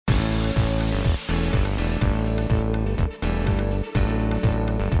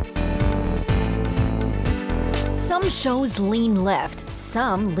shows lean left,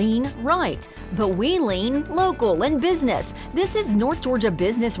 some lean right, but we lean local and business. This is North Georgia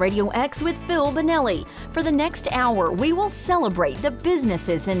Business RadioX with Phil Bonelli. For the next hour, we will celebrate the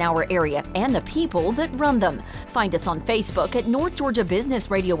businesses in our area and the people that run them. Find us on Facebook at North Georgia Business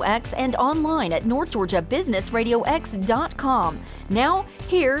RadioX and online at northgeorgiabusinessradiox.com. Now,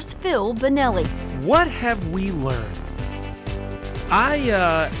 here's Phil Bonelli. What have we learned?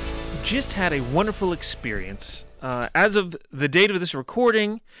 I just had a wonderful experience. As of the date of this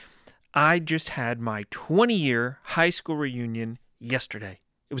recording, I just had my 20-year high school reunion yesterday.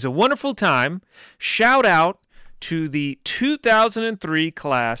 It was a wonderful time. Shout out to the 2003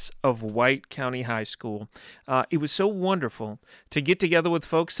 class of White County High School. It was so wonderful to get together with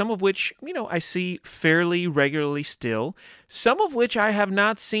folks, some of which, I see fairly regularly still, some of which I have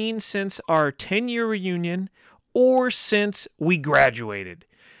not seen since our 10-year reunion or since we graduated.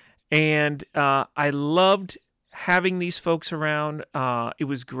 And I loved having these folks around. It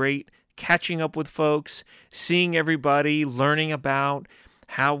was great catching up with folks, seeing everybody, learning about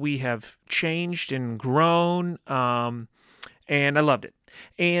how we have changed and grown, and I loved it.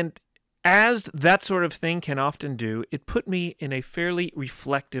 And as that sort of thing can often do, it put me in a fairly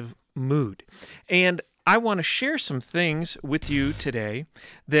reflective mood. And I want to share some things with you today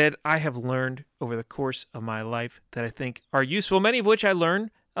that I have learned over the course of my life that I think are useful, many of which I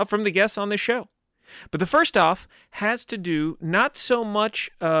learned from the guests on this show. But the first off has to do not so much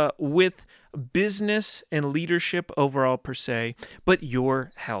with business and leadership overall per se, but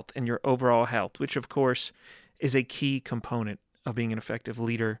your health and your overall health, which of course is a key component of being an effective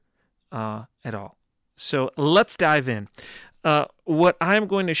leader at all. So let's dive in. What I'm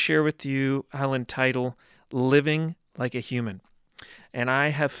going to share with you, I'll entitle Living Like a Human. And I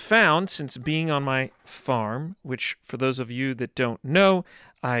have found, since being on my farm, which for those of you that don't know,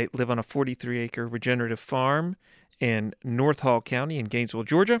 I live on a 43-acre regenerative farm in North Hall County in Gainesville,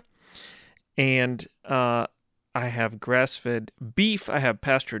 Georgia. And I have grass-fed beef, I have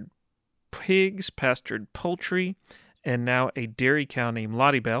pastured pigs, pastured poultry, and now a dairy cow named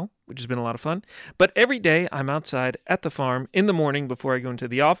Lottie Bell, which has been a lot of fun. But every day I'm outside at the farm in the morning before I go into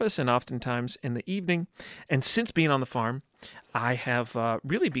the office, and oftentimes in the evening. And since being on the farm, I have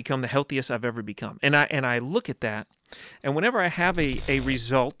really become the healthiest I've ever become. And I look at that, and whenever I have a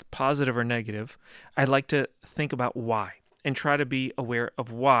result, positive or negative, I like to think about why and try to be aware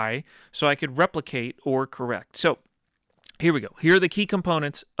of why so I could replicate or correct. So here we go. Here are the key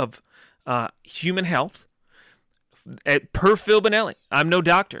components of human health. Per Phil Bonelli, I'm no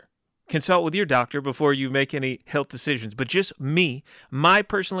doctor. Consult with your doctor before you make any health decisions. But just me, my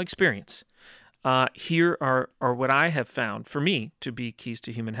personal experience. Here are what I have found for me to be keys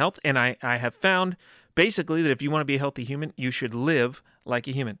to human health. And I have found basically that if you want to be a healthy human, you should live like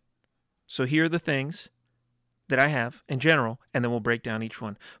a human. So here are the things that I have in general, and then we'll break down each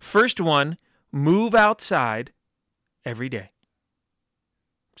one. First one, move outside every day.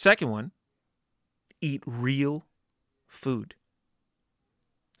 Second one, eat real food.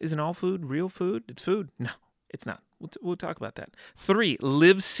 Isn't all food real food? It's food. No, it's not. We'll talk about that. 3,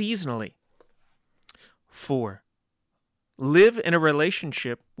 live seasonally. 4, live in a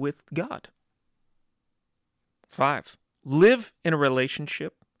relationship with God. 5, live in a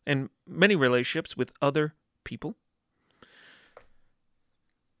relationship and many relationships with other people.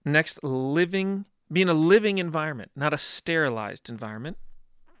 Next, be in a living environment, not a sterilized environment.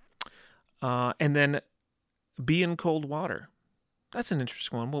 And then be in cold water. That's an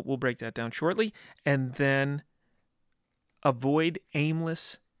interesting one. We'll break that down shortly. And then avoid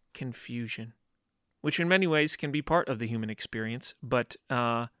aimless confusion, which in many ways can be part of the human experience, but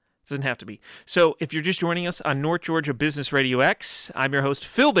doesn't have to be. So if you're just joining us on North Georgia Business RadioX, I'm your host,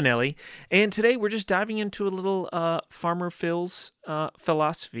 Phil Bonelli, and today we're just diving into a little Farmer Phil's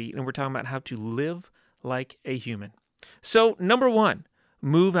philosophy, and we're talking about how to live like a human. So number 1,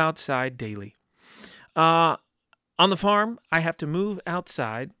 move outside daily. On the farm, I have to move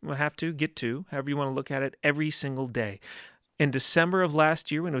outside. I have to get to, however you want to look at it, every single day. In December of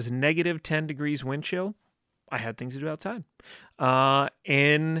last year, when it was negative 10 degrees wind chill, I had things to do outside.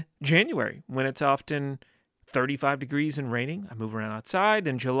 In January, when it's often 35 degrees and raining, I move around outside.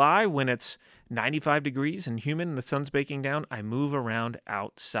 In July, when it's 95 degrees and humid and the sun's baking down, I move around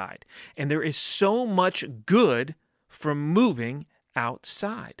outside. And there is so much good from moving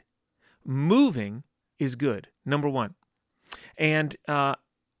outside. Moving is good, number 1. And I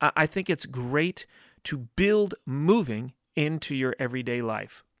think it's great to build moving into your everyday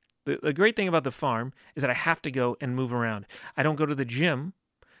life. The great thing about the farm is that I have to go and move around. I don't go to the gym.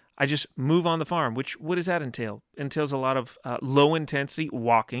 I just move on the farm, what does that entail? It entails a lot of low intensity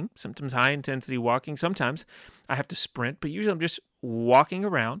walking, sometimes high intensity walking. Sometimes I have to sprint, but usually I'm just walking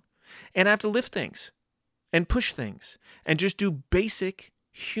around, and I have to lift things and push things and just do basic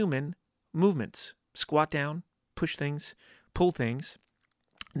human movements. Squat down, push things, pull things.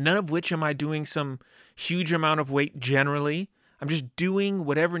 None of which am I doing some huge amount of weight generally. I'm just doing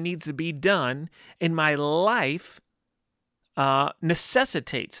whatever needs to be done, and my life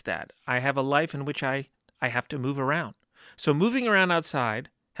necessitates that. I have a life in which I have to move around. So moving around outside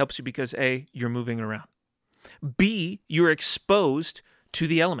helps you because A, you're moving around. B, you're exposed to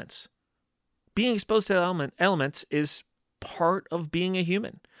the elements. Being exposed to the elements is part of being a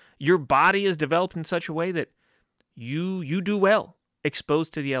human. Your body is developed in such a way that you do well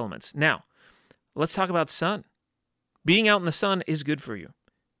exposed to the elements. Now, let's talk about sun. Being out in the sun is good for you.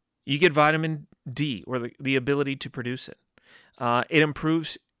 You get vitamin D, or the ability to produce it. It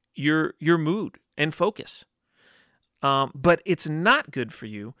improves your mood and focus. But it's not good for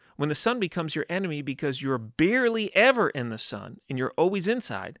you when the sun becomes your enemy because you're barely ever in the sun and you're always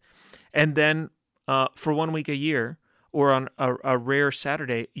inside. And then for 1 week a year, or on a rare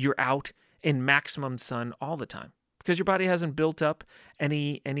Saturday, you're out in maximum sun all the time because your body hasn't built up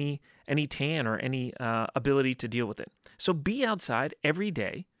any tan or any ability to deal with it. So be outside every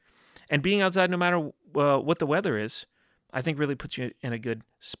day, and being outside no matter what the weather is, I think really puts you in a good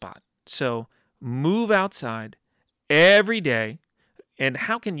spot. So move outside every day. And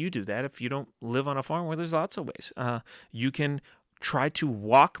how can you do that if you don't live on a farm? Well, there's lots of ways. You can try to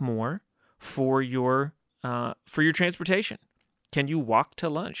walk more for your transportation. Can you walk to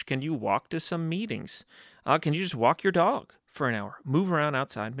lunch? Can you walk to some meetings? Can you just walk your dog for an hour? Move around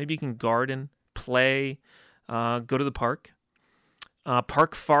outside. Maybe you can garden, play, go to the park.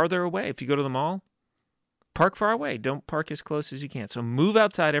 Park farther away. If you go to the mall, park far away. Don't park as close as you can. So move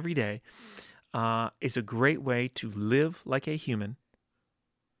outside every day is a great way to live like a human,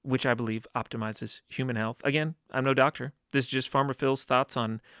 which I believe optimizes human health. Again, I'm no doctor. This is just Farmer Phil's thoughts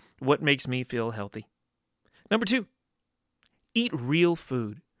on what makes me feel healthy. Number 2, eat real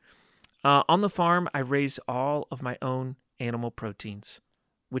food. On the farm, I raise all of my own animal proteins,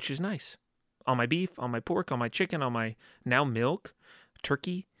 which is nice. On my beef, on my pork, on my chicken, on my now milk,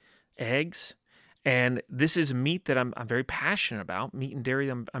 turkey, eggs. And this is meat that I'm very passionate about. Meat and dairy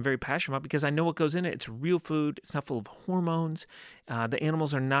I'm very passionate about because I know what goes in it. It's real food. It's not full of hormones. The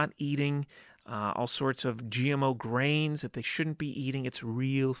animals are not eating all sorts of GMO grains that they shouldn't be eating. It's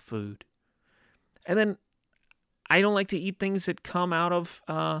real food. And then I don't like to eat things that come out of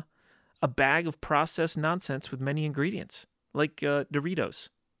a bag of processed nonsense with many ingredients, like Doritos.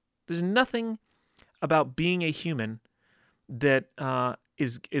 There's nothing about being a human that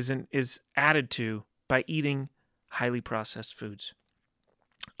is added to by eating highly processed foods.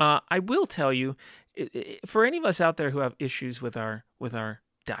 I will tell you, for any of us out there who have issues with our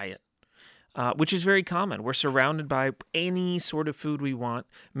diet, which is very common, we're surrounded by any sort of food we want,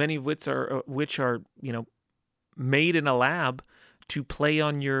 many of which are made in a lab to play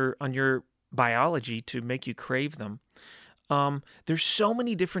on your biology to make you crave them. There's so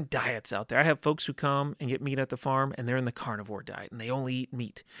many different diets out there. I have folks who come and get meat at the farm, and they're in the carnivore diet, and they only eat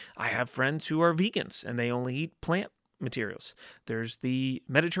meat. I have friends who are vegans, and they only eat plant materials. There's the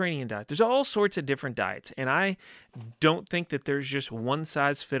Mediterranean diet. There's all sorts of different diets, and I don't think that there's just one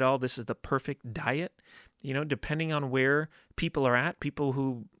size fit all. This is the perfect diet. Depending on where people are at, people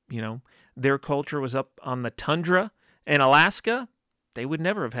who, their culture was up on the tundra in Alaska, they would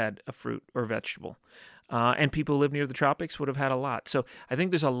never have had a fruit or vegetable. And people who live near the tropics would have had a lot. So I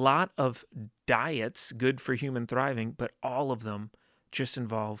think there's a lot of diets good for human thriving, but all of them just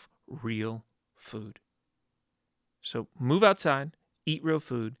involve real food. So move outside, eat real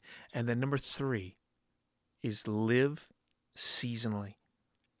food. And then number 3 is live seasonally.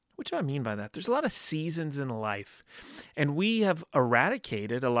 What do I mean by that? There's a lot of seasons in life. And we have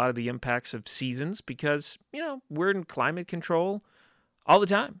eradicated a lot of the impacts of seasons because, we're in climate control all the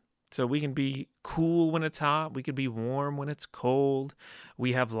time. So we can be cool when it's hot. We can be warm when it's cold.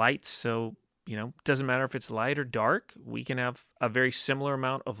 We have lights, so, it doesn't matter if it's light or dark. We can have a very similar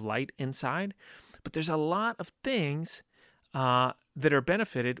amount of light inside. But there's a lot of things that are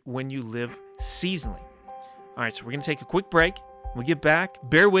benefited when you live seasonally. All right, so we're going to take a quick break. When we get back,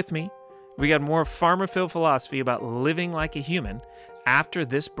 bear with me. We got more Farmer Phil philosophy about living like a human after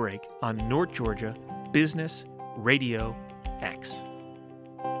this break on North Georgia Business Radio X.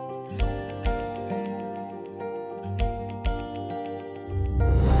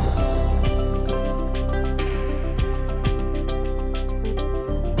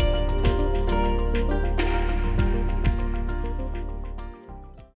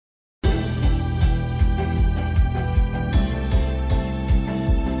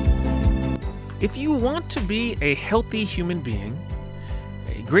 If you want to be a healthy human being,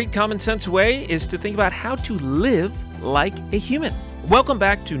 a great common sense way is to think about how to live like a human. Welcome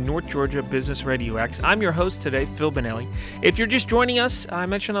back to North Georgia Business RadioX. I'm your host today, Phil Bonelli. If you're just joining us, I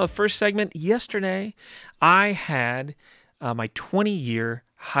mentioned on the first segment yesterday, I had my 20-year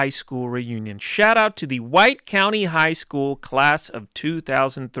high school reunion. Shout out to the White County High School class of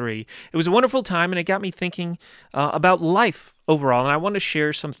 2003. It was a wonderful time, and it got me thinking about life overall, and I want to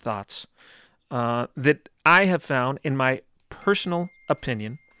share some thoughts that I have found in my personal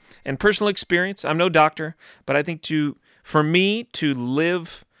opinion and personal experience. I'm no doctor, but I think for me to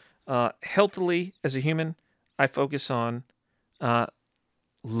live healthily as a human, I focus on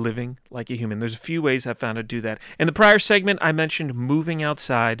living like a human. There's a few ways I've found to do that. In the prior segment, I mentioned moving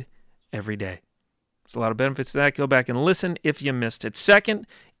outside every day. There's a lot of benefits to that. Go back and listen if you missed it. Second,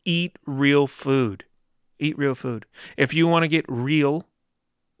 eat real food. Eat real food. If you want to get real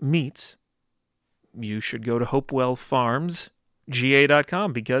meats, you should go to Hopewell Farms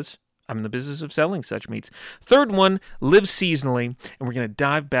GA.com because I'm in the business of selling such meats. Third one, live seasonally, and we're going to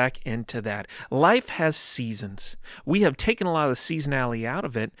dive back into that. Life has seasons. We have taken a lot of the seasonality out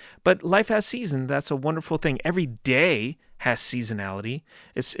of it, but life has seasons. That's a wonderful thing. Every day has seasonality.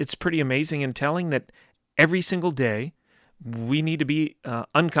 It's pretty amazing and telling that every single day we need to be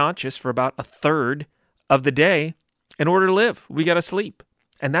unconscious for about a third of the day in order to live. We got to sleep.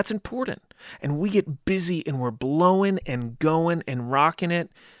 And that's important. And we get busy and we're blowing and going and rocking it.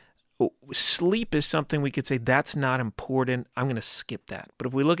 Sleep is something we could say that's not important. I'm going to skip that. But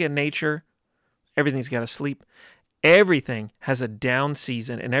if we look at nature, everything's got to sleep. Everything has a down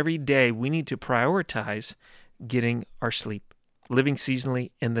season. And every day we need to prioritize getting our sleep, living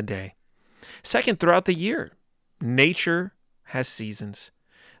seasonally in the day. Second, throughout the year, nature has seasons.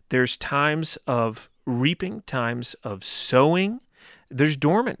 There's times of reaping, times of sowing. There's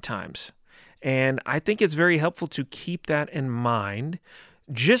dormant times. And I think it's very helpful to keep that in mind.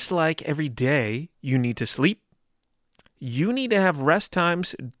 Just like every day you need to sleep, you need to have rest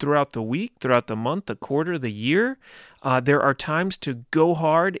times throughout the week, throughout the month, the quarter, the year. There are times to go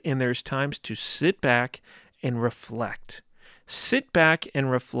hard, and there's times to sit back and reflect. Sit back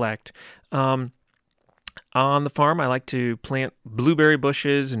and reflect. On the farm, I like to plant blueberry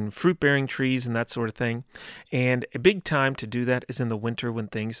bushes and fruit-bearing trees and that sort of thing. And a big time to do that is in the winter when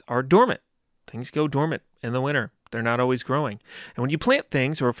things are dormant. Things go dormant in the winter. They're not always growing. And when you plant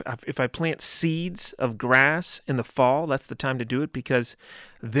things, or if I plant seeds of grass in the fall, that's the time to do it because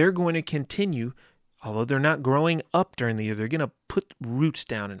they're going to continue, although they're not growing up during the year, they're going to put roots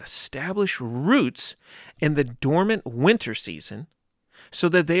down and establish roots in the dormant winter season so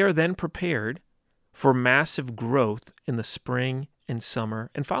that they are then prepared for massive growth in the spring and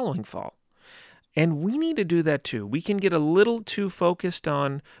summer and following fall. And we need to do that too. We can get a little too focused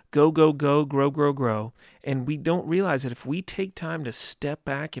on go, go, go, grow, grow, grow. And we don't realize that if we take time to step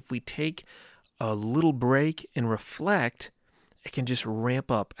back, if we take a little break and reflect, it can just ramp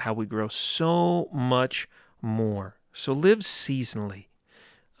up how we grow so much more. So live seasonally.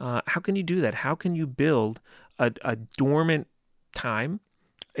 How can you do that? How can you build a dormant time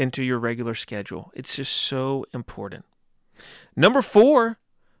into your regular schedule? It's just so important. Number 4,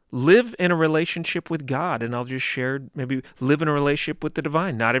 live in a relationship with God. And I'll just share, maybe live in a relationship with the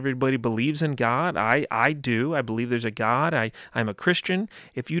divine. Not everybody believes in God. I do. I believe there's a God. I'm a Christian.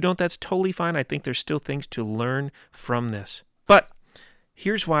 If you don't, that's totally fine. I think there's still things to learn from this. But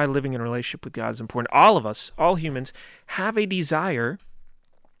here's why living in a relationship with God is important. All of us, all humans, have a desire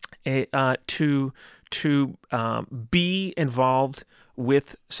to be involved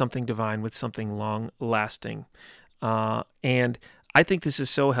with something divine, with something long-lasting. And I think this is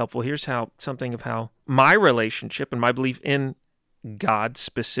so helpful. Here's something of how my relationship and my belief in God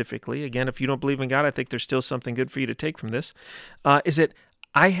specifically, again, if you don't believe in God, I think there's still something good for you to take from this, is that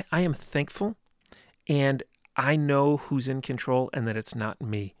I am thankful and I know who's in control and that it's not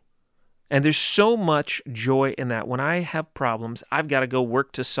me. And there's so much joy in that. When I have problems, I've got to go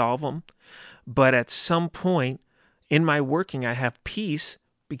work to solve them. But at some point in my working, I have peace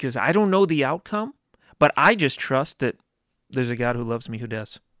because I don't know the outcome, but I just trust that there's a God who loves me who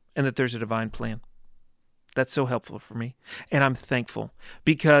does, and that there's a divine plan. That's so helpful for me. And I'm thankful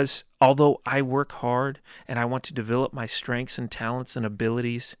because although I work hard and I want to develop my strengths and talents and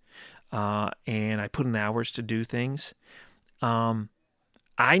abilities, and I put in the hours to do things,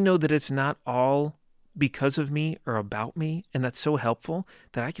 I know that it's not all because of me or about me, and that's so helpful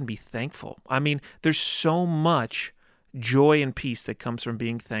that I can be thankful. I mean, there's so much joy and peace that comes from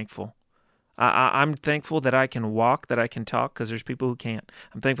being thankful. I'm thankful that I can walk, that I can talk, because there's people who can't.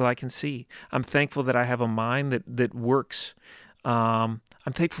 I'm thankful I can see. I'm thankful that I have a mind that works. I'm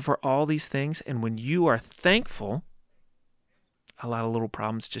I'm thankful for all these things. And when you are thankful, a lot of little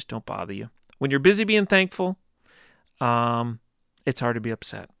problems just don't bother you. When you're busy being thankful, it's hard to be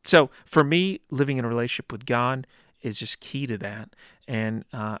upset. So for me, living in a relationship with God is just key to that. And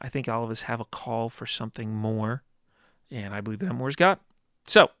I think all of us have a call for something more. And I believe that more is God.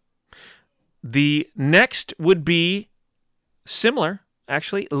 So the next would be similar,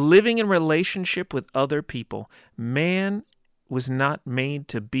 actually, living in relationship with other people. Man was not made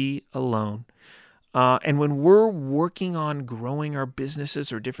to be alone. And when we're working on growing our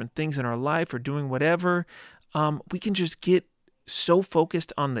businesses or different things in our life or doing whatever, we can just get so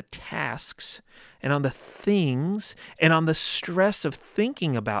focused on the tasks and on the things and on the stress of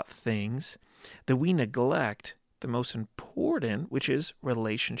thinking about things that we neglect the most important, which is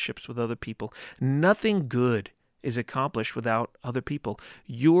relationships with other people. Nothing good is accomplished without other people.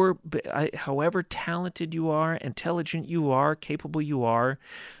 However talented you are, intelligent you are, capable you are,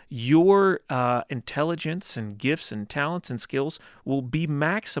 your intelligence and gifts and talents and skills will be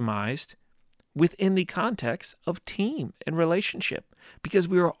maximized within the context of team and relationship, because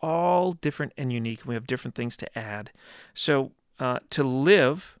we are all different and unique, and we have different things to add. So to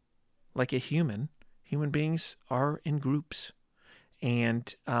live like a human beings are in groups,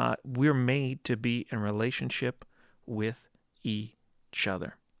 and we're made to be in relationship with each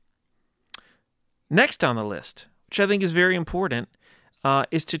other. Next on the list, which I think is very important,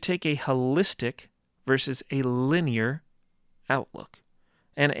 is to take a holistic versus a linear outlook.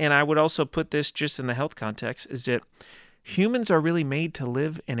 And I would also put this just in the health context, is that humans are really made to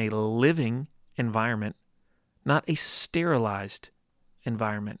live in a living environment, not a sterilized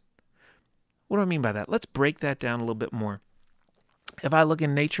environment. What do I mean by that? Let's break that down a little bit more. If I look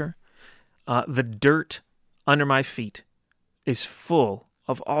in nature, the dirt under my feet is full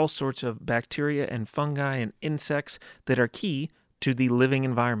of all sorts of bacteria and fungi and insects that are key to the living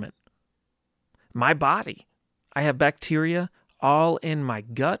environment. My body, I have bacteria all in my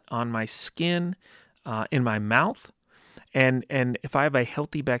gut, on my skin, in my mouth. And if I have a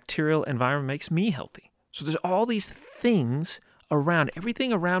healthy bacterial environment, it makes me healthy. So there's all these things around.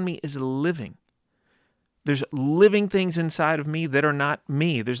 Everything around me is living. There's living things inside of me that are not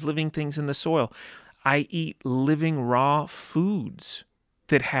me. There's living things in the soil. I eat living raw foods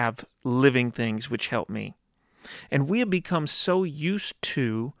that have living things which help me. And we have become so used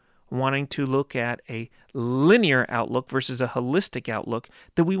to wanting to look at a linear outlook versus a holistic outlook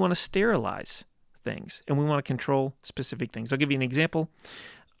that we want to sterilize things and we want to control specific things. I'll give you an example.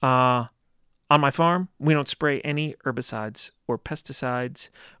 On my farm, we don't spray any herbicides or pesticides.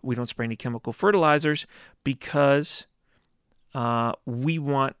 We don't spray any chemical fertilizers because we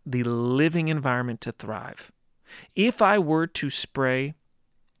want the living environment to thrive. If I were to spray,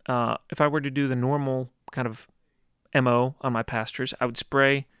 if I were to do the normal kind of MO on my pastures, I would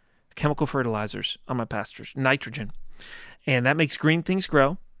spray chemical fertilizers on my pastures, nitrogen. And that makes green things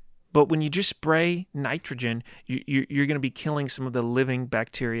grow. But when you just spray nitrogen, you're going to be killing some of the living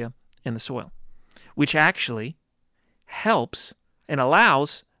bacteria in the soil, which actually helps and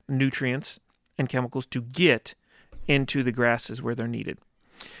allows nutrients and chemicals to get into the grasses where they're needed.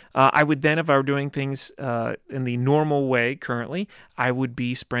 I would then, if I were doing things in the normal way currently, I would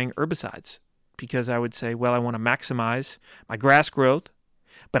be spraying herbicides, because I would say, well, I want to maximize my grass growth,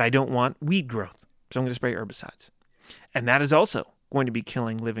 but I don't want weed growth. So I'm going to spray herbicides. And that is also going to be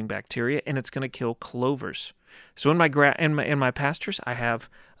killing living bacteria, and it's going to kill clovers. So in my pastures, I have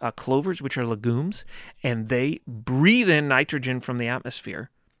clovers, which are legumes, and they breathe in nitrogen from the atmosphere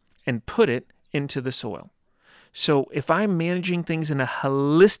and put it into the soil. So if I'm managing things in a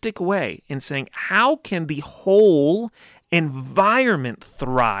holistic way and saying, how can the whole environment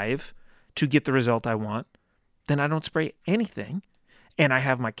thrive to get the result I want, then I don't spray anything. And I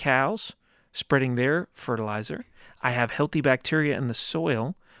have my cows spreading their fertilizer. I have healthy bacteria in the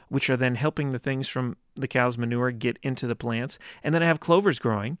soil, which are then helping the things from the cow's manure get into the plants. And then I have clovers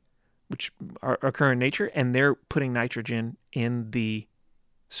growing, which occur in nature, and they're putting nitrogen in the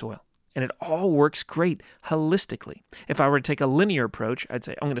soil. And it all works great holistically. If I were to take a linear approach, I'd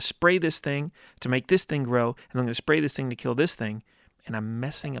say, I'm going to spray this thing to make this thing grow, and I'm going to spray this thing to kill this thing, and I'm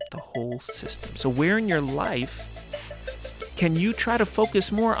messing up the whole system. So where in your life can you try to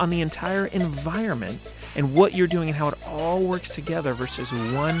focus more on the entire environment and what you're doing and how it all works together versus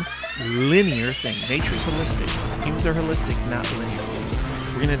one linear thing? Nature's holistic. Humans are holistic, not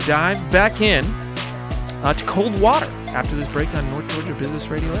linear. We're going to dive back in to cold water after this break on North Georgia Business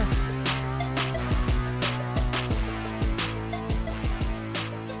RadioX.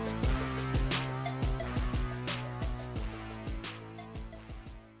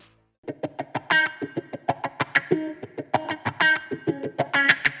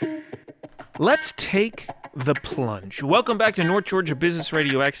 Let's take the plunge. Welcome back to North Georgia Business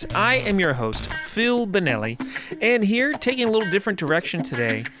Radio X. I am your host, Phil Bonelli, and here taking a little different direction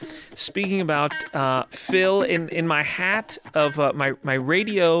today, speaking about Phil in my hat of my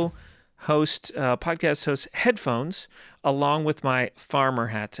radio host, podcast host headphones, along with my farmer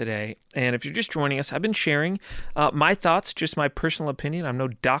hat today. And if you're just joining us, I've been sharing my thoughts, just my personal opinion. I'm no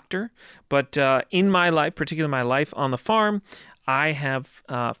doctor, but in my life, particularly my life on the farm, I have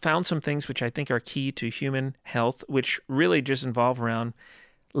found some things which I think are key to human health, which really just involve around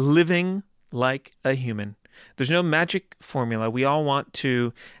living like a human. There's no magic formula. We all want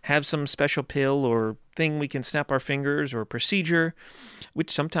to have some special pill or thing we can snap our fingers or procedure,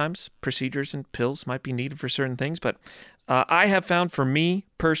 which sometimes procedures and pills might be needed for certain things. But I have found for me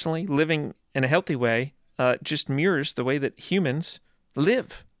personally, living in a healthy way just mirrors the way that humans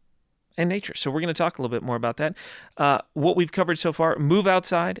live and nature. So we're going to talk a little bit more about that. What we've covered so far: move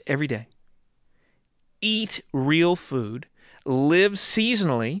outside every day, eat real food, live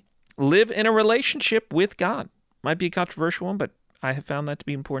seasonally, live in a relationship with God. Might be a controversial one, but I have found that to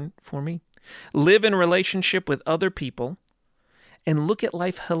be important for me. Live in a relationship with other people and look at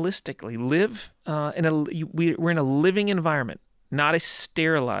life holistically. We're in a living environment, not a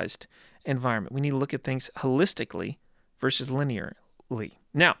sterilized environment. We need to look at things holistically versus linearly.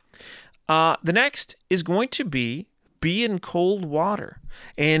 Now, the next is going to be in cold water.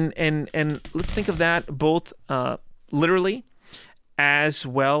 And let's think of that both literally as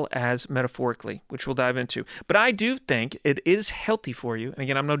well as metaphorically, which we'll dive into. But I do think it is healthy for you. And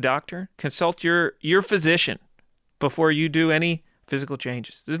again, I'm no doctor. Consult your physician before you do any physical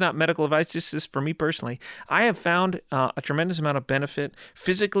changes. This is not medical advice. This is for me personally. I have found a tremendous amount of benefit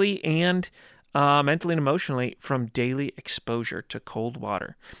physically and mentally and emotionally from daily exposure to cold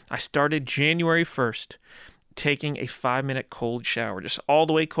water. I started January 1st taking a 5-minute cold shower, just all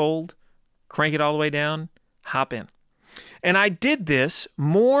the way cold, crank it all the way down, hop in. And I did this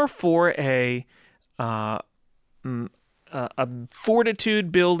more for a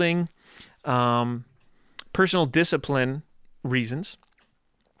fortitude building, personal discipline reasons.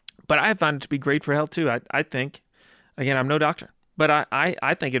 But I found it to be great for health too. I think, again, I'm no doctor, but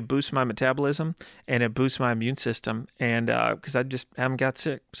I think it boosts my metabolism and it boosts my immune system. And because I just haven't got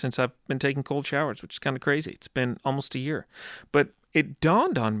sick since I've been taking cold showers, which is kind of crazy. It's been almost a year. But it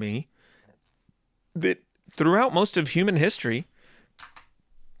dawned on me that throughout most of human history,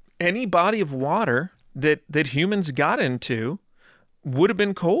 any body of water that humans got into would have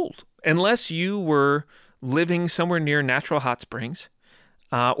been cold, unless you were living somewhere near natural hot springs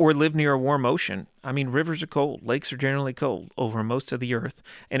or live near a warm ocean. I mean, rivers are cold. Lakes are generally cold over most of the earth,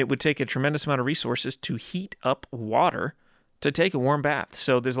 and it would take a tremendous amount of resources to heat up water to take a warm bath.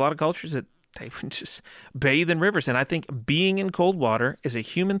 So there's a lot of cultures that they would just bathe in rivers, and I think being in cold water is a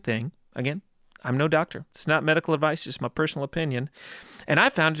human thing. Again, I'm no doctor. It's not medical advice, just my personal opinion. And I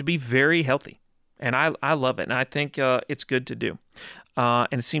found it to be very healthy. And I love it. And I think it's good to do. And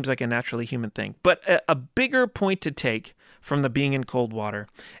it seems like a naturally human thing. But a bigger point to take from the being in cold water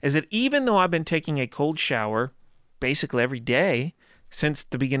is that even though I've been taking a cold shower basically every day since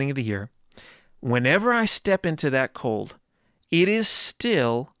the beginning of the year, whenever I step into that cold, it is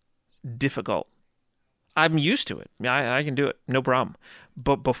still difficult. I'm used to it. I can do it. No problem.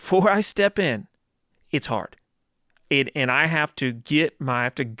 But before I step in, it's hard. And I have to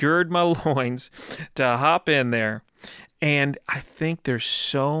gird my loins to hop in there. And I think there's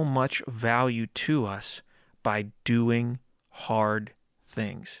so much value to us by doing hard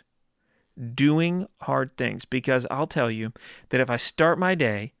things. Doing hard things. Because I'll tell you that if I start my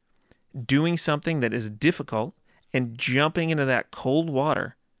day doing something that is difficult and jumping into that cold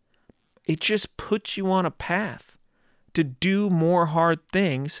water, it just puts you on a path to do more hard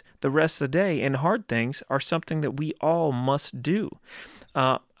things the rest of the day. And hard things are something that we all must do.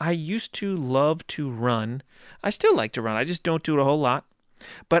 I used to love to run. I still like to run. I just don't do it a whole lot.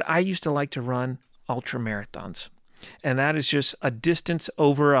 But I used to like to run ultra marathons. And that is just a distance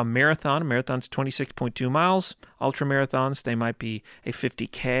over a marathon. A marathon's 26.2 miles. Ultra marathons, they might be a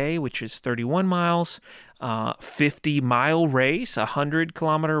 50K, which is 31 miles. 50-mile race, a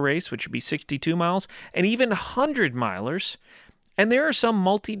 100-kilometer race, which would be 62 miles, and even 100-milers. And there are some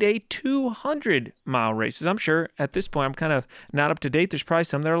multi-day 200-mile races. I'm sure at this point I'm kind of not up to date. There's probably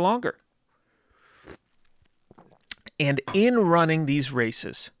some that are longer. And in running these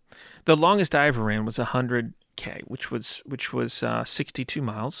races, the longest I ever ran was 100K, which was 62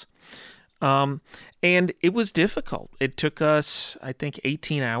 miles. And it was difficult. It took us, I think,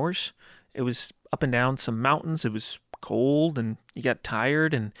 18 hours. It was up and down some mountains. It was cold and you got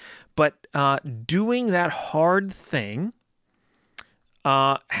tired. But doing that hard thing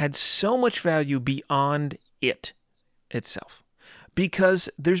had so much value beyond it itself. Because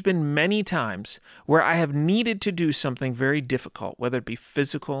there's been many times where I have needed to do something very difficult, whether it be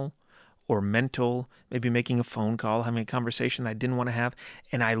physical or mental, maybe making a phone call, having a conversation that I didn't want to have,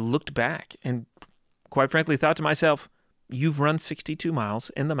 and I looked back and quite frankly thought to myself, you've run 62 miles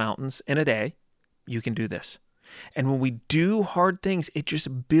in the mountains in a day, you can do this. And when we do hard things, it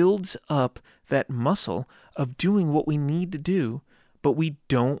just builds up that muscle of doing what we need to do, but we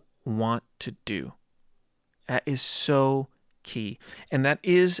don't want to do. That is so key. And that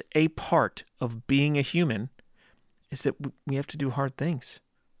is a part of being a human, is that we have to do hard things.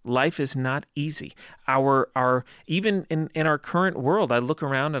 Life is not easy. Even in our current world, I look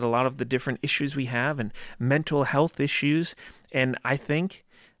around at a lot of the different issues we have and mental health issues, and I think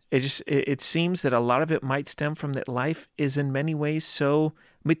it seems that a lot of it might stem from that life is in many ways so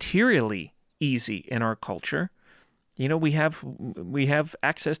materially easy in our culture. You know, we have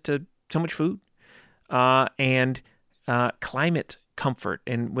access to so much food, and climate comfort,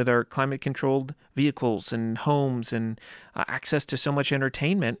 and with our climate-controlled vehicles and homes and access to so much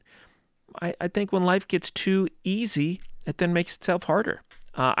entertainment, I think when life gets too easy, it then makes itself harder.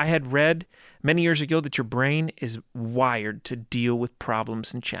 I had read many years ago that your brain is wired to deal with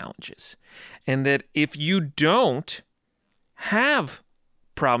problems and challenges, and that if you don't have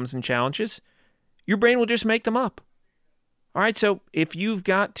problems and challenges, your brain will just make them up. All right, so if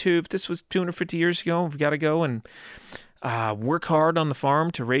this was 250 years ago, we've got to go and work hard on the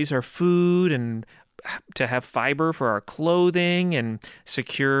farm to raise our food and to have fiber for our clothing and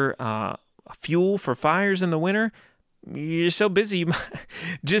secure fuel for fires in the winter. You're so busy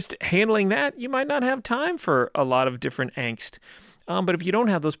just handling that, you might not have time for a lot of different angst. But if you don't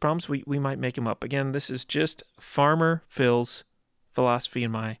have those problems, we might make them up. Again, this is just Farmer Phil's philosophy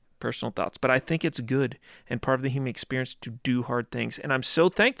and my personal thoughts. But I think it's good and part of the human experience to do hard things. And I'm so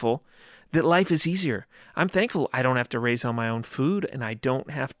thankful that life is easier. I'm thankful I don't have to raise all my own food and I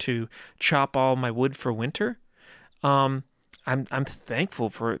don't have to chop all my wood for winter. I'm thankful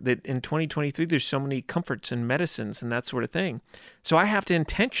for that in 2023, there's so many comforts and medicines and that sort of thing. So I have to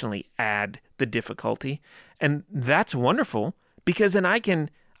intentionally add the difficulty, and that's wonderful because then I can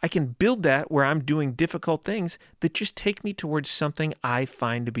build that where I'm doing difficult things that just take me towards something I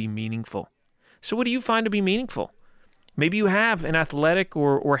find to be meaningful. So what do you find to be meaningful? Maybe you have an athletic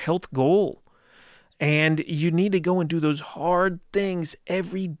or health goal, and you need to go and do those hard things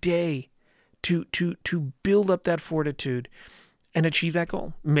every day to build up that fortitude and achieve that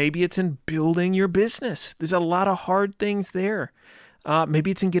goal. Maybe it's in building your business. There's a lot of hard things there.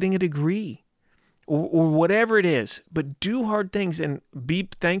 Maybe it's in getting a degree or whatever it is. But do hard things and be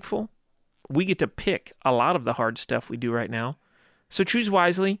thankful. We get to pick a lot of the hard stuff we do right now. So choose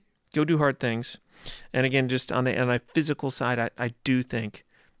wisely. Go do hard things. And again, just on the physical side, I do think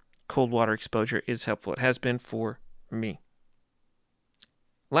cold water exposure is helpful. It has been for me.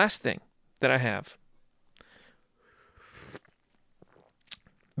 Last thing that I have.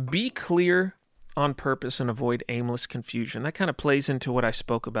 Be clear on purpose and avoid aimless confusion. That kind of plays into what I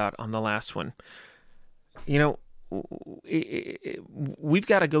spoke about on the last one. You know, we've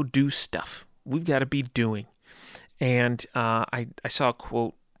got to go do stuff. We've got to be doing. And I saw a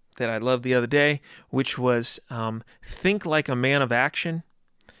quote that I loved the other day, which was, think like a man of action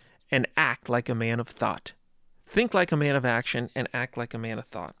and act like a man of thought. Think like a man of action and act like a man of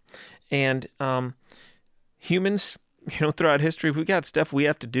thought. And humans, throughout history, we've got stuff we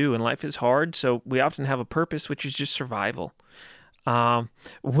have to do, and life is hard, so we often have a purpose, which is just survival.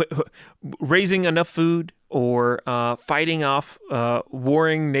 Raising enough food or fighting off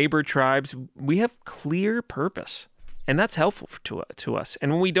warring neighbor tribes, we have clear purpose, and that's helpful to us.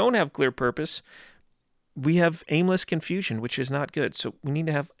 And when we don't have clear purpose, we have aimless confusion, which is not good. So we need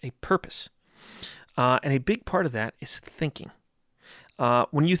to have a purpose. And a big part of that is thinking.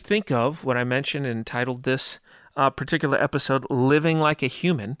 When you think of what I mentioned and titled this particular episode, Living Like a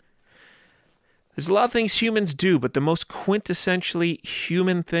Human, there's a lot of things humans do, but the most quintessentially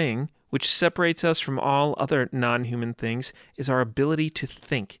human thing, which separates us from all other non-human things, is our ability to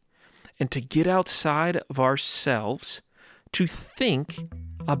think and to get outside of ourselves, to think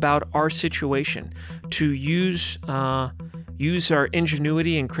about our situation, to use our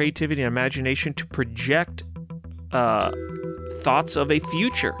ingenuity and creativity and imagination to project thoughts of a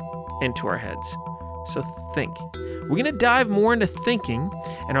future into our heads. So think. We're going to dive more into thinking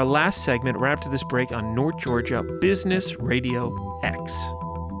in our last segment right after this break on North Georgia Business Radio X.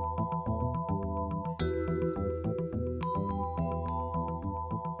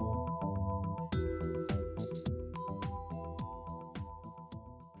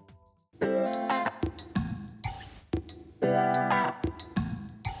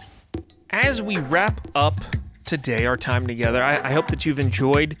 as we wrap up today, our time together, I hope that you've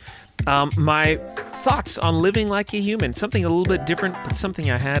enjoyed my thoughts on living like a human, something a little bit different, but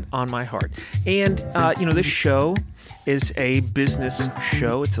something I had on my heart. And, this show is a business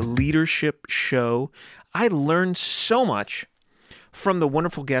show. It's a leadership show. I learned so much from the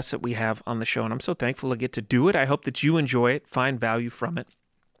wonderful guests that we have on the show, and I'm so thankful to get to do it. I hope that you enjoy it, find value from it.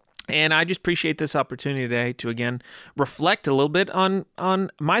 And I just appreciate this opportunity today to, again, reflect a little bit on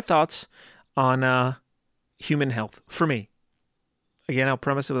my thoughts on human health for me. Again, I'll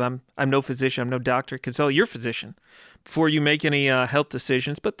premise it with I'm no physician, I'm no doctor. Consult your physician before you make any health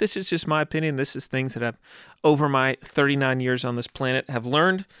decisions. But this is just my opinion. This is things that I've, over my 39 years on this planet, have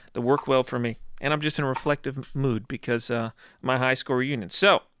learned that work well for me. And I'm just in a reflective mood because my high school reunion.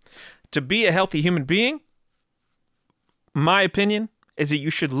 So, to be a healthy human being, my opinion is that you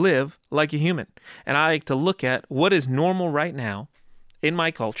should live like a human. And I like to look at what is normal right now in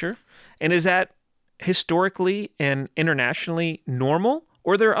my culture, and is that historically and internationally normal,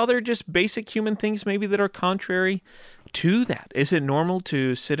 or are there other just basic human things maybe that are contrary to that? Is it normal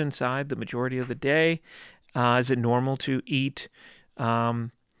to sit inside the majority of the day? Is it normal to eat prepackaged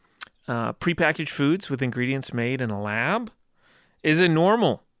foods with ingredients made in a lab? Is it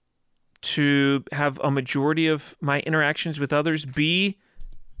normal to have a majority of my interactions with others be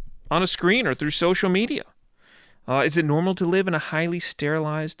on a screen or through social media? Is it normal to live in a highly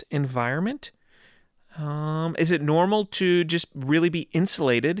sterilized environment? Is it normal to just really be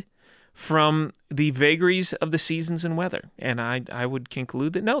insulated from the vagaries of the seasons and weather? And I would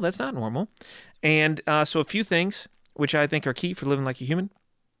conclude that no, that's not normal. And so a few things which I think are key for living like a human,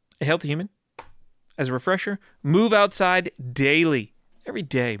 a healthy human. As a refresher, move outside daily. Every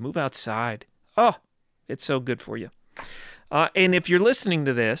day, move outside. Oh, it's so good for you. And if you're listening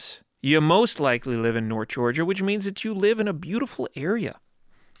to this, you most likely live in North Georgia, which means that you live in a beautiful area.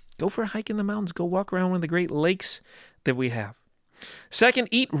 Go for a hike in the mountains. Go walk around one of the great lakes that we have. Second,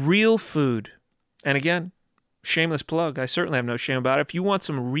 eat real food. And again, shameless plug. I certainly have no shame about it. If you want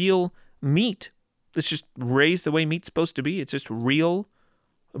some real meat that's just raised the way meat's supposed to be, it's just real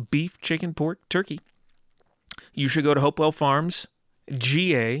beef, chicken, pork, turkey, you should go to Hopewell Farms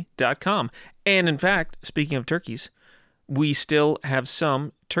GA.com. And in fact, speaking of turkeys, we still have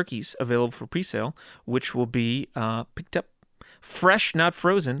some turkeys available for pre-sale, which will be picked up fresh, not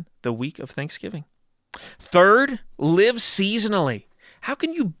frozen, the week of Thanksgiving. Third, live seasonally. How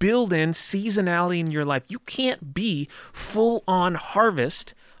can you build in seasonality in your life? You can't be full on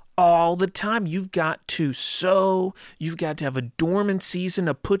harvest all the time. You've got to sow. You've got to have a dormant season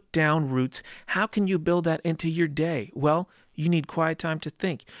to put down roots. How can you build that into your day? Well, you need quiet time to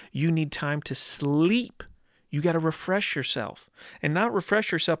think. You need time to sleep. You got to refresh yourself, and not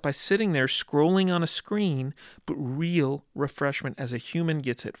refresh yourself by sitting there scrolling on a screen, but real refreshment as a human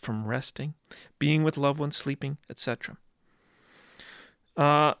gets it from resting, being with loved ones, sleeping, etc.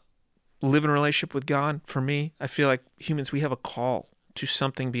 Live in a relationship with God. For me, I feel like humans, we have a call to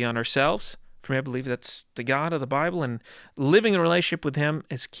something beyond ourselves. For me, I believe that's the God of the Bible, and living in a relationship with Him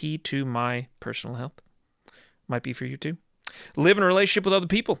is key to my personal health. Might be for you too. Live in a relationship with other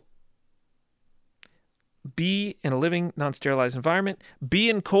people. Be in a living, non-sterilized environment.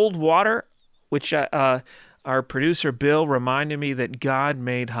 Be in cold water, which our producer Bill reminded me that God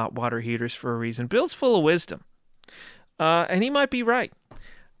made hot water heaters for a reason. Bill's full of wisdom, and he might be right.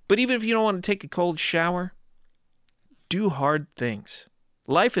 But even if you don't want to take a cold shower, do hard things.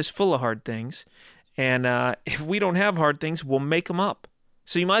 Life is full of hard things, and if we don't have hard things, we'll make them up.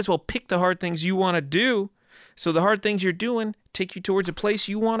 So you might as well pick the hard things you want to do, so the hard things you're doing take you towards a place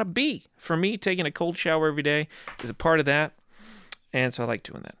you want to be. For me, taking a cold shower every day is a part of that, and so I like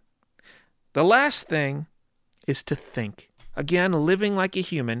doing that. The last thing is to think. Again, living like a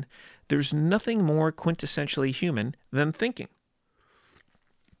human, there's nothing more quintessentially human than thinking.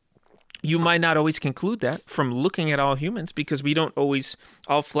 You might not always conclude that from looking at all humans, because we don't always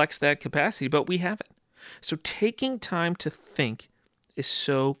all flex that capacity, but we have it. So taking time to think is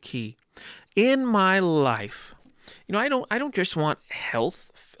so key. In my life, I don't just want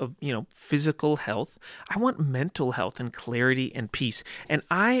health, physical health. I want mental health and clarity and peace. And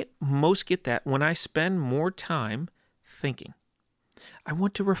I most get that when I spend more time thinking. I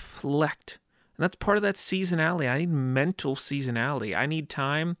want to reflect. And that's part of that seasonality. I need mental seasonality. I need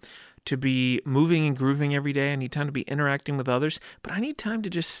time to be moving and grooving every day. I need time to be interacting with others. But I need time to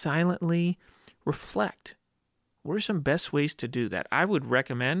just silently reflect. What are some best ways to do that? I would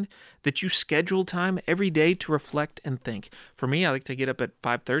recommend that you schedule time every day to reflect and think. For me, I like to get up at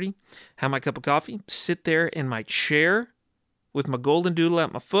 5:30, have my cup of coffee, sit there in my chair with my golden doodle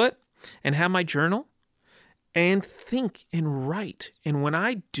at my foot, and have my journal, and think and write. And when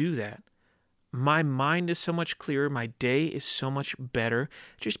I do that, my mind is so much clearer. My day is so much better.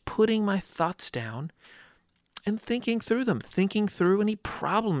 Just putting my thoughts down and thinking through them, thinking through any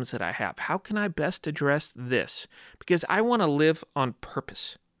problems that I have. How can I best address this? Because I want to live on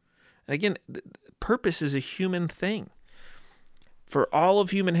purpose. And again, purpose is a human thing. For all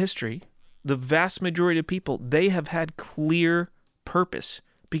of human history, the vast majority of people, they have had clear purpose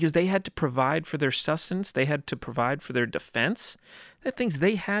because they had to provide for their sustenance. They had to provide for their defense. They're things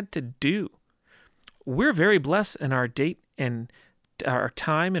they had to do. We're very blessed in our date and our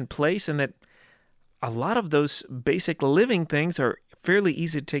time and place, and that a lot of those basic living things are fairly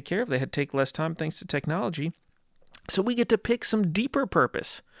easy to take care of. They had to take less time thanks to technology. So we get to pick some deeper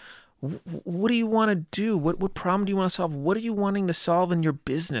purpose. What do you want to do? What problem do you want to solve? What are you wanting to solve in your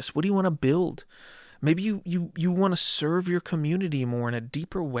business? What do you want to build? Maybe you want to serve your community more in a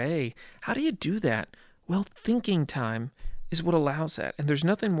deeper way. How do you do that? Well, thinking time is what allows that. And there's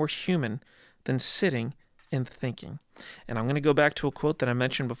nothing more human than sitting and thinking. And I'm going to go back to a quote that I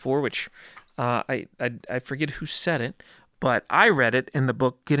mentioned before, which I forget who said it, but I read it in the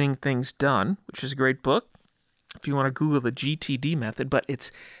book Getting Things Done, which is a great book if you want to Google the GTD method. But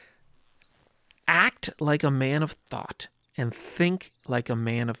it's act like a man of thought and think like a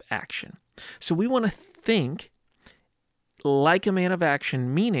man of action. So we want to think like a man of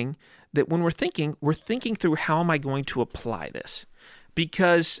action, meaning that when we're thinking through how am I going to apply this?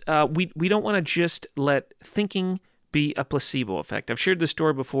 Because we don't want to just let thinking be a placebo effect. I've shared this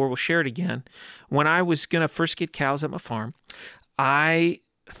story before. We'll share it again. When I was going to first get cows at my farm, I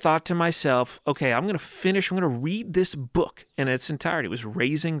thought to myself, okay, I'm going to read this book in its entirety. It was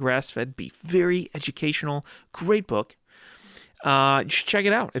Raising Grass-Fed Beef. Very educational, great book. You should check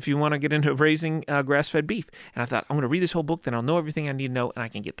it out if you want to get into raising grass-fed beef. And I thought, I'm going to read this whole book, then I'll know everything I need to know, and I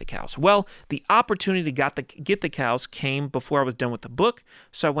can get the cows. Well, the opportunity to get the cows came before I was done with the book,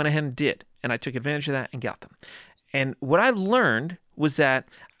 so I went ahead and did. And I took advantage of that and got them. And what I learned was that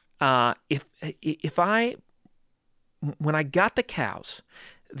when I got the cows,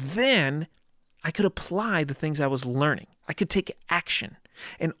 then I could apply the things I was learning. I could take action.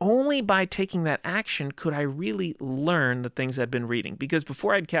 And only by taking that action could I really learn the things I'd been reading. Because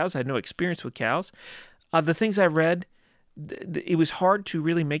before I had cows, I had no experience with cows. The things I read, it was hard to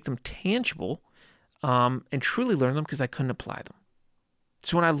really make them tangible and truly learn them because I couldn't apply them.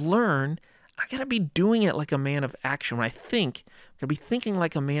 So when I learn, I got to be doing it like a man of action. When I think, I got to be thinking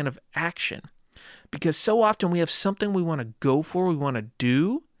like a man of action. Because so often we have something we want to go for, we want to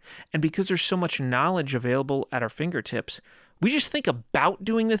do, and because there's so much knowledge available at our fingertips, we just think about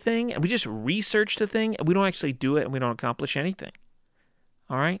doing the thing, and we just research the thing, and we don't actually do it, and we don't accomplish anything.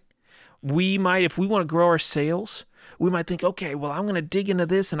 All right? We might, if we want to grow our sales, we might think, okay, well, I'm going to dig into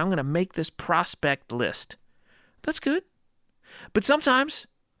this, and I'm going to make this prospect list. That's good. But sometimes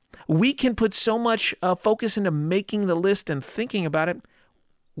we can put so much focus into making the list and thinking about it,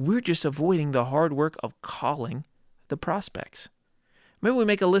 we're just avoiding the hard work of calling the prospects. Maybe we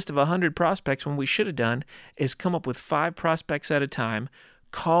make a list of 100 prospects when we should have done is come up with 5 prospects at a time,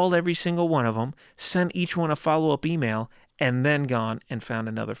 called every single one of them, send each one a follow-up email, and then gone and found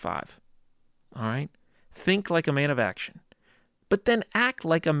another 5. All right? Think like a man of action, but then act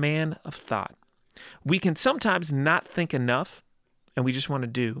like a man of thought. We can sometimes not think enough, and we just want to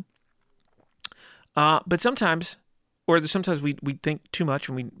do. But sometimes we think too much,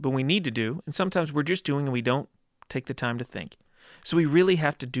 but we need to do, and sometimes we're just doing and we don't take the time to think. So we really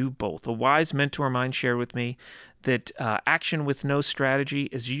have to do both. A wise mentor of mine shared with me that action with no strategy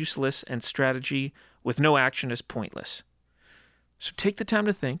is useless and strategy with no action is pointless. So take the time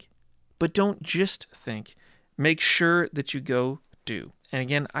to think, but don't just think. Make sure that you go do. And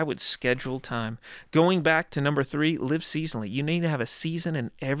again, I would schedule time. Going back to number 3, live seasonally. You need to have a season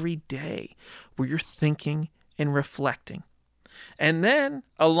in every day where you're thinking and reflecting. And then,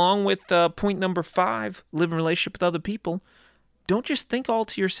 along with point number 5, live in relationship with other people, don't just think all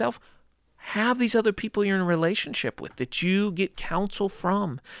to yourself. Have these other people you're in a relationship with that you get counsel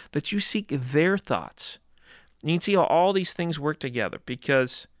from, that you seek their thoughts. You can see how all these things work together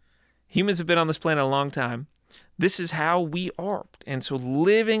because humans have been on this planet a long time. This is how we are. And so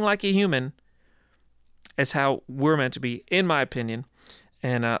living like a human is how we're meant to be, in my opinion.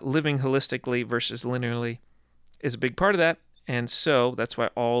 And living holistically versus linearly is a big part of that. And so that's why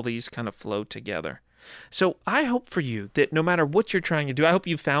all these kind of flow together. So I hope for you that no matter what you're trying to do, I hope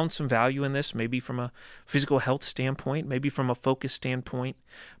you found some value in this, maybe from a physical health standpoint, maybe from a focus standpoint.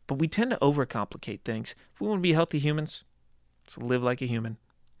 But we tend to overcomplicate things. If we want to be healthy humans, let's live like a human.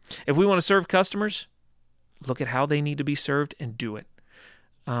 If we want to serve customers, look at how they need to be served and do it.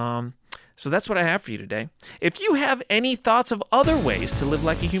 So that's what I have for you today. If you have any thoughts of other ways to live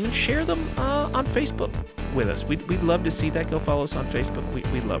like a human, share them on Facebook with us. We'd love to see that. Go follow us on Facebook.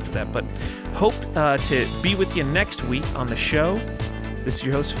 We'd love for that. But hope to be with you next week on the show. This is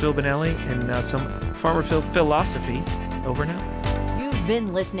your host, Phil Bonelli, and some Farmer Phil philosophy. Over now. You've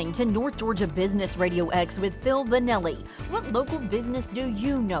been listening to North Georgia Business Radio X with Phil Bonelli. What local business do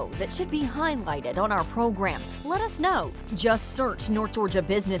you know that should be highlighted on our program? Let us know. Just search North Georgia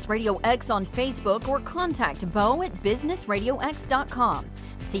Business Radio X on Facebook or contact Bo at businessradiox.com.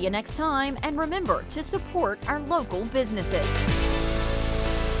 See you next time, and remember to support our local businesses.